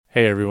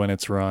Hey everyone,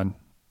 it's Ron.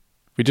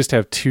 We just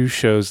have 2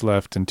 shows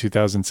left in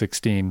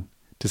 2016,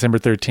 December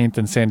 13th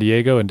in San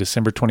Diego and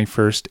December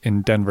 21st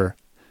in Denver.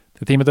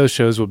 The theme of those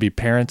shows will be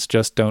Parents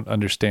Just Don't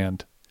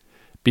Understand.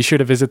 Be sure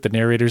to visit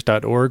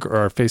thenarrators.org or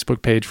our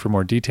Facebook page for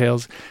more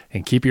details,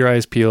 and keep your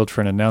eyes peeled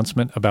for an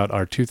announcement about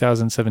our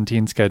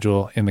 2017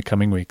 schedule in the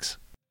coming weeks.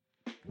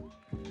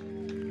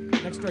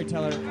 Next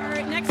storyteller. All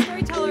right, next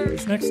storyteller.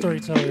 It's next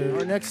storyteller.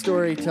 Our next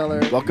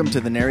storyteller. Welcome to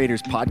the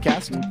Narrators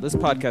Podcast. This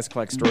podcast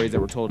collects stories that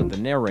were told at the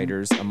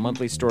Narrators, a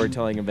monthly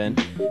storytelling event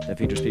that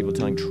features people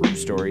telling true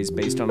stories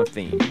based on a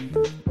theme.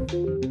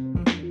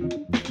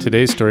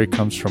 Today's story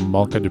comes from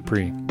Malkah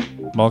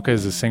Duprix. Malkah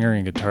is a singer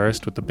and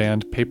guitarist with the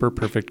band Paper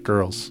Perfect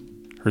Girls.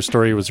 Her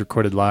story was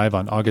recorded live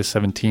on August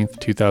 17th,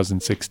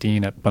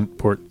 2016 at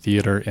Buntport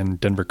Theater in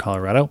Denver,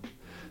 Colorado.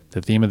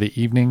 The theme of the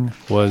evening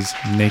was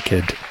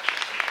Naked.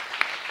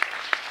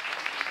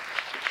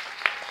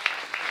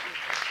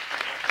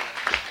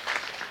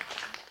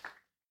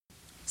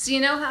 So you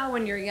know how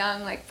when you're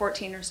young, like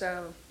 14 or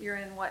so, you're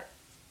in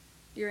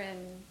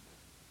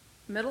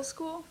middle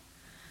school?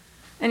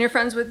 And you're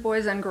friends with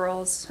boys and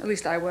girls, at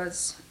least I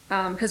was,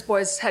 because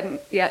boys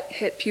hadn't yet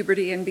hit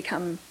puberty and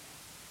become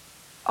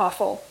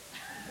awful.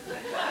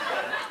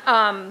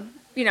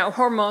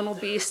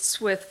 Hormonal beasts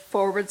with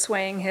forward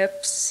swaying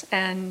hips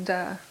and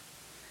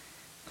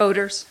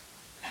odors.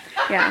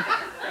 Yeah.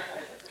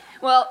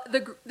 Well,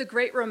 the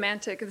great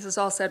romantic, this is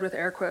all said with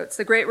air quotes,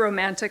 the great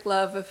romantic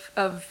love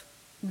of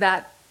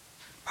that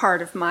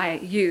part of my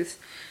youth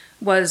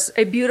was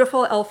a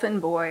beautiful elfin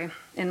boy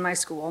in my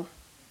school.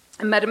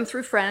 I met him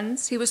through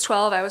friends. He was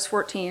 12, I was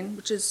 14,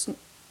 which is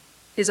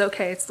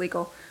okay, it's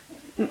legal.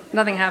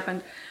 Nothing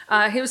happened.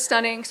 He was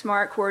stunning,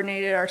 smart,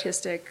 coordinated,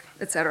 artistic,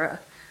 etc.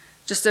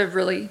 Just a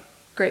really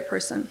great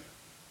person.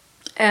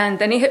 And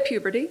then he hit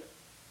puberty,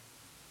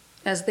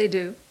 as they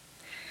do.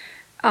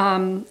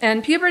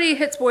 And puberty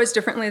hits boys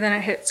differently than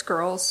it hits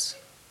girls.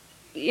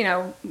 You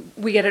know,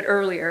 we get it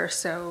earlier,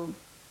 so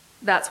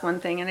that's one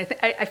thing. And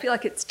I feel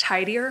like it's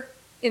tidier,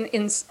 in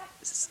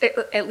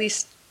at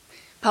least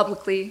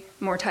publicly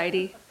more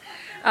tidy.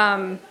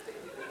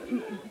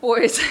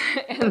 Boys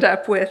end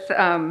up with,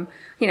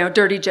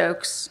 dirty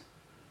jokes,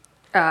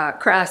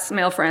 crass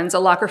male friends, a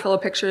locker full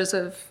of pictures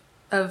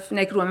of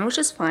naked women, which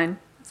is fine.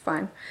 It's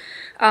fine.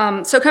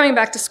 So coming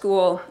back to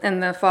school in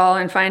the fall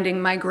and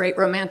finding my great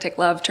romantic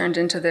love turned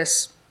into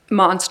this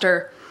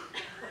monster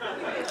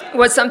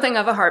was something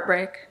of a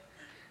heartbreak.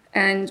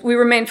 And we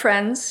remained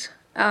friends.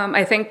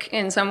 I think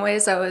in some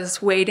ways I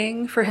was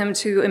waiting for him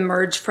to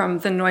emerge from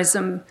the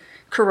noisome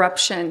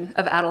corruption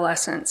of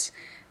adolescence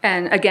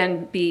and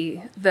again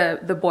be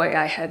the boy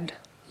I had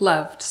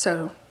loved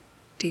so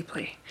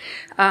deeply.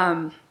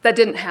 That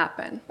didn't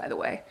happen, by the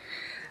way.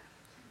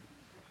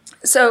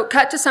 So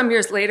cut to some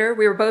years later,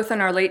 we were both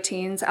in our late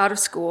teens, out of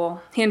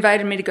school. He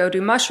invited me to go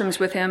do mushrooms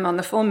with him on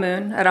the full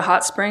moon at a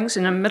hot springs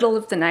in the middle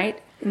of the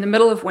night, in the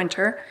middle of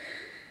winter.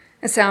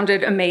 It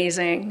sounded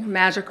amazing,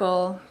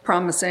 magical,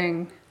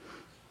 promising.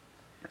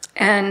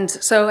 And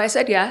so I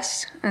said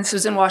yes, and this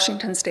was in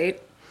Washington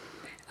State.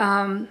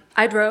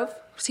 I drove,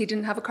 because he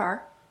didn't have a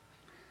car.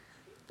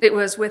 It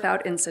was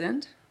without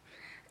incident.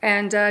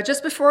 And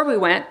just before we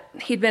went,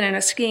 he'd been in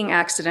a skiing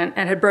accident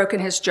and had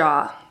broken his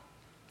jaw,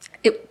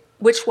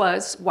 which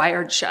was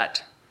wired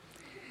shut.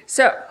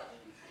 So,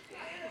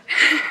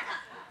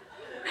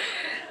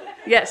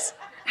 yes.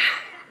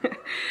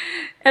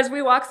 As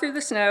we walked through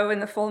the snow in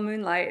the full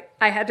moonlight,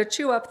 I had to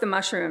chew up the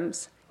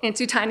mushrooms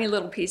into tiny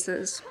little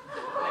pieces,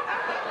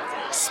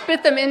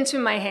 spit them into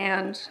my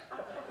hand,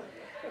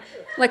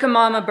 like a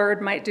mama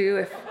bird might do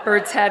if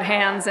birds had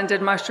hands and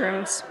did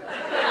mushrooms.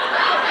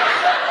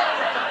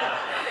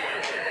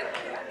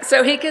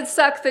 So he could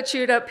suck the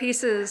chewed up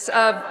pieces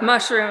of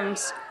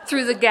mushrooms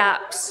through the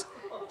gaps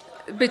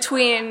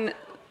between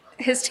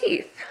his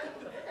teeth.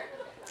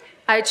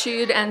 I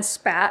chewed and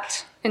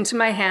spat into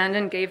my hand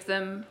and gave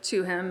them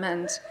to him,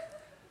 and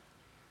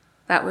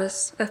that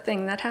was a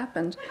thing that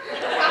happened.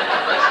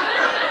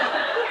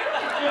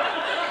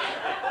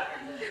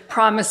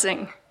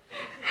 Promising.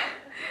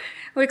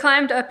 We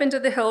climbed up into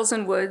the hills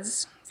and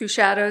woods, through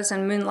shadows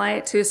and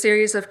moonlight, to a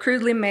series of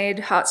crudely made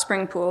hot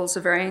spring pools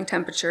of varying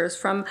temperatures,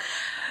 from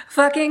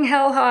fucking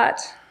hell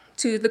hot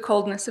to the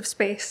coldness of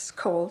space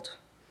cold.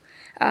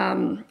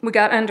 We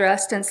got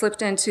undressed and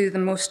slipped into the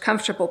most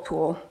comfortable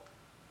pool,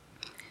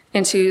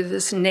 into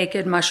this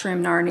naked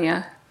mushroom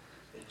Narnia,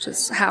 which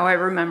is how I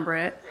remember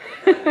it.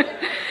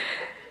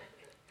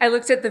 I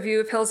looked at the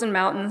view of hills and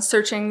mountains,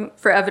 searching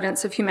for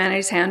evidence of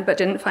humanity's hand, but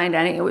didn't find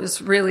any. It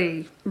was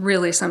really,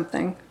 really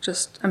something,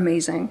 just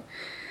amazing.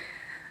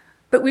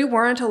 But we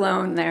weren't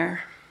alone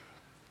there.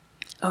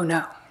 Oh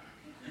no.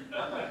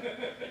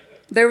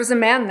 There was a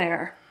man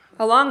there,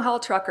 a long-haul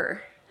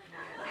trucker.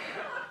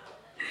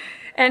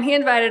 And he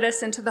invited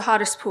us into the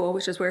hottest pool,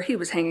 which is where he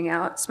was hanging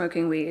out,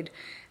 smoking weed.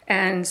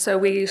 And so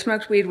we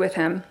smoked weed with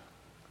him.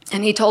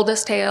 And he told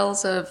us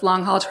tales of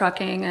long-haul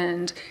trucking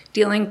and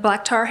dealing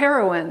black tar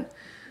heroin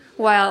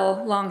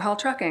while long-haul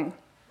trucking.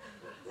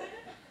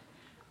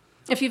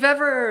 If you've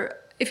ever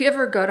If you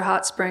ever go to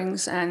hot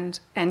springs and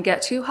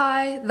get too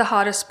high, the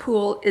hottest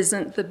pool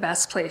isn't the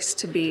best place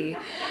to be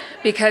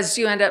because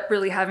you end up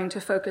really having to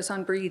focus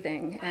on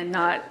breathing and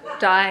not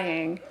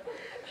dying.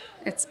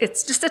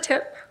 It's just a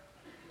tip,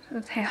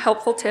 a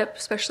helpful tip,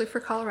 especially for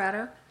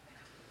Colorado.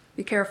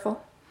 Be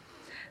careful.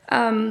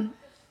 I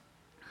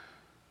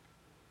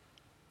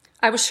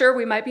was sure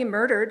we might be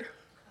murdered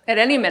at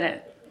any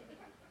minute.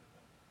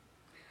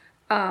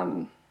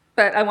 But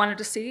I wanted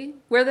to see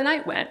where the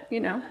night went,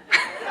 you know.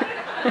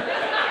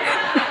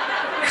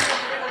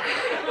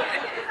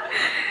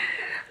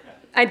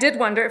 I did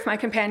wonder if my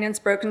companion's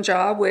broken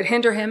jaw would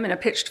hinder him in a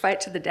pitched fight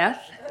to the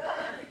death,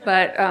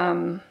 but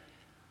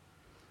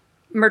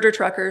Murder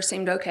Trucker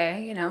seemed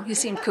okay, you know, he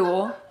seemed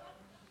cool.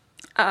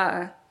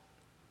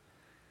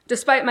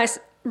 Despite my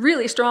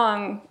really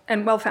strong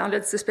and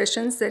well-founded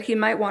suspicions that he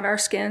might want our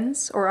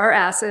skins or our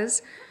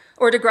asses,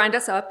 or to grind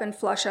us up and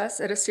flush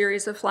us at a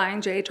series of Flying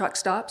J truck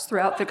stops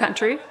throughout the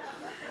country.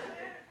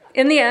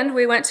 In the end,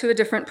 we went to a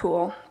different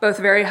pool, both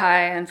very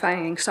high and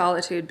finding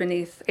solitude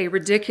beneath a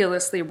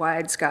ridiculously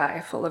wide sky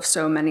full of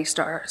so many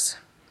stars.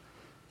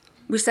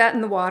 We sat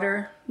in the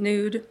water,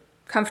 nude,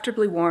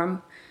 comfortably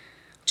warm,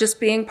 just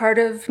being part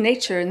of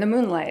nature in the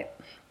moonlight.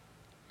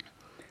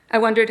 I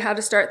wondered how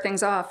to start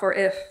things off,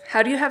 or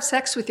how do you have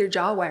sex with your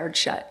jaw wired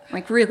shut?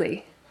 Like,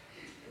 really?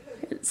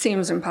 It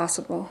seems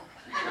impossible.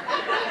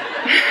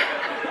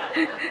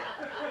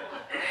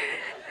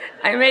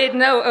 I made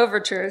no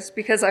overtures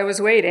because I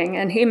was waiting,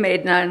 and he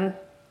made none.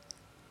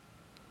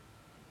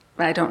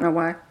 I don't know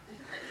why.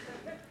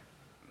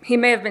 He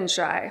may have been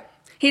shy.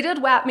 He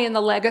did whap me in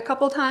the leg a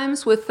couple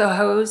times with the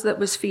hose that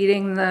was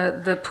feeding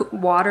the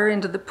water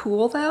into the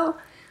pool, though.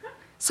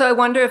 So I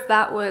wonder if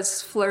that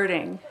was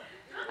flirting.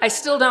 I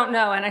still don't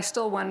know, and I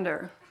still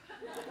wonder.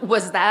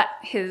 Was that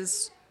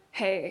his,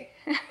 hey,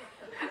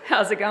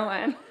 how's it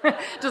going?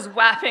 Just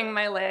whapping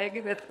my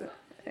leg with,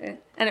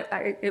 and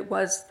it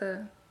was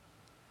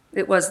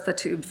the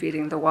tube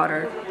feeding the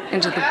water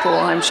into the pool,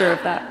 I'm sure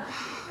of that.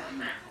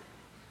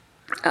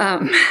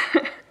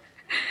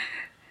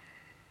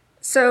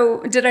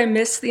 So did I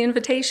miss the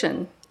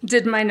invitation?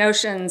 Did my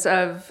notions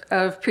of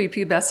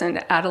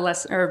prepubescent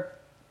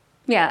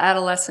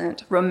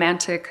adolescent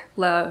romantic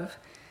love,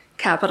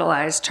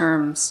 capitalized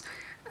terms,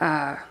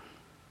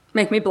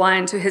 make me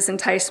blind to his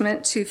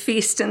enticement to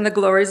feast in the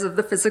glories of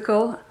the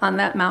physical on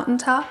that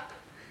mountaintop?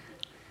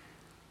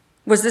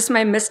 Was this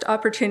my missed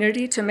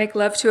opportunity to make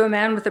love to a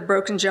man with a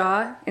broken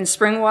jaw in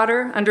spring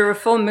water under a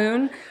full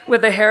moon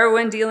with a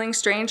heroin-dealing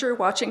stranger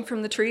watching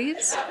from the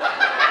trees?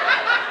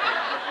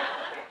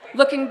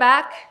 Looking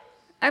back,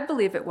 I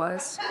believe it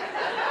was.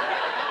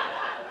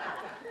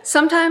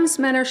 Sometimes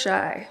men are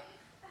shy,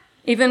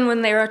 even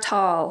when they are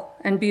tall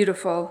and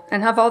beautiful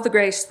and have all the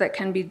grace that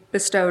can be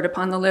bestowed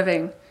upon the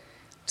living,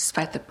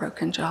 despite the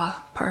broken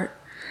jaw part.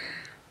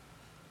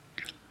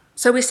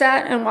 So we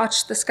sat and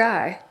watched the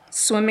sky,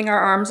 swimming our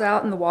arms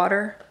out in the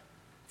water,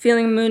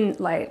 feeling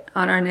moonlight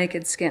on our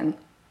naked skin.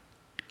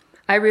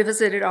 I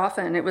revisit it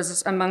often. It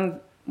was among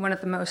one of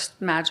the most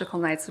magical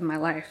nights of my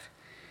life.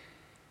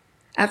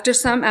 After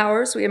some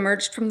hours, we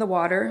emerged from the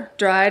water,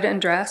 dried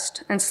and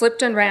dressed, and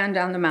slipped and ran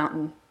down the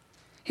mountain.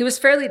 He was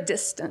fairly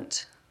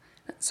distant,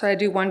 so I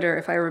do wonder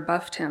if I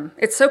rebuffed him.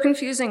 It's so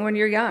confusing when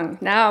you're young.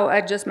 Now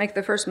I'd just make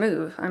the first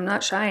move. I'm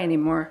not shy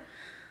anymore.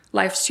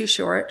 Life's too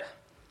short.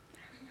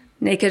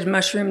 Naked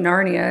mushroom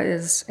Narnia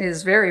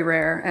is very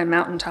rare, and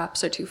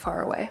mountaintops are too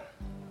far away.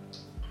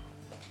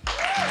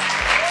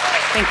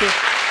 Thank you.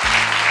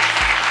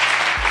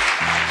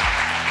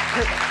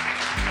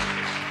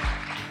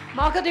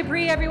 Malkah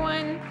Duprix,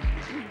 everyone.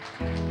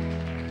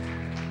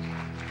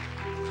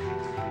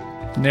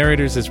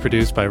 Narrators is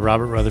produced by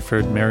Robert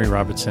Rutherford, Mary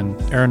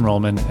Robertson, Aaron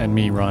Rollman, and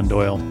me, Ron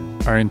Doyle.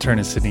 Our intern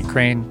is Sydney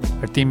Crane.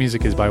 Our theme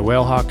music is by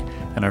Whalehawk,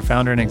 and our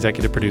founder and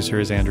executive producer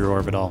is Andrew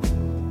Orvidal.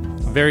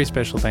 A very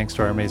special thanks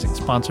to our amazing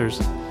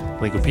sponsors,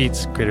 Legal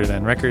Pete's, Greater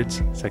Than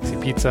Records, Sexy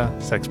Pizza,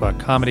 Sexbot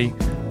Comedy,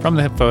 From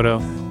the Hip Photo,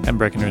 and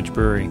Breckenridge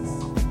Brewery.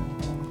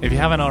 If you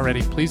haven't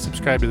already, please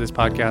subscribe to this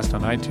podcast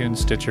on iTunes,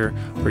 Stitcher,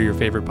 or your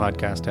favorite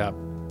podcast app.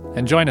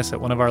 And join us at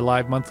one of our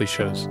live monthly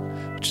shows,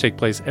 which take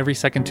place every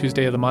second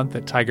Tuesday of the month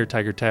at Tiger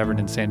Tavern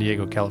in San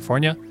Diego,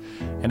 California,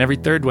 and every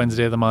third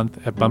Wednesday of the month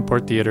at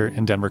Buntport Theater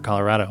in Denver,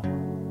 Colorado.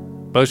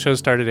 Both shows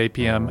start at 8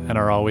 p.m. and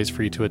are always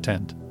free to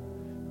attend.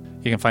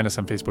 You can find us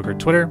on Facebook or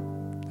Twitter,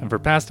 and for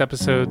past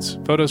episodes,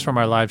 photos from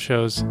our live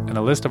shows, and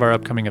a list of our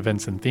upcoming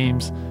events and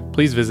themes,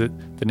 please visit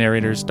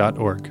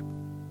thenarrators.org.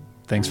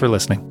 Thanks for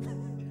listening.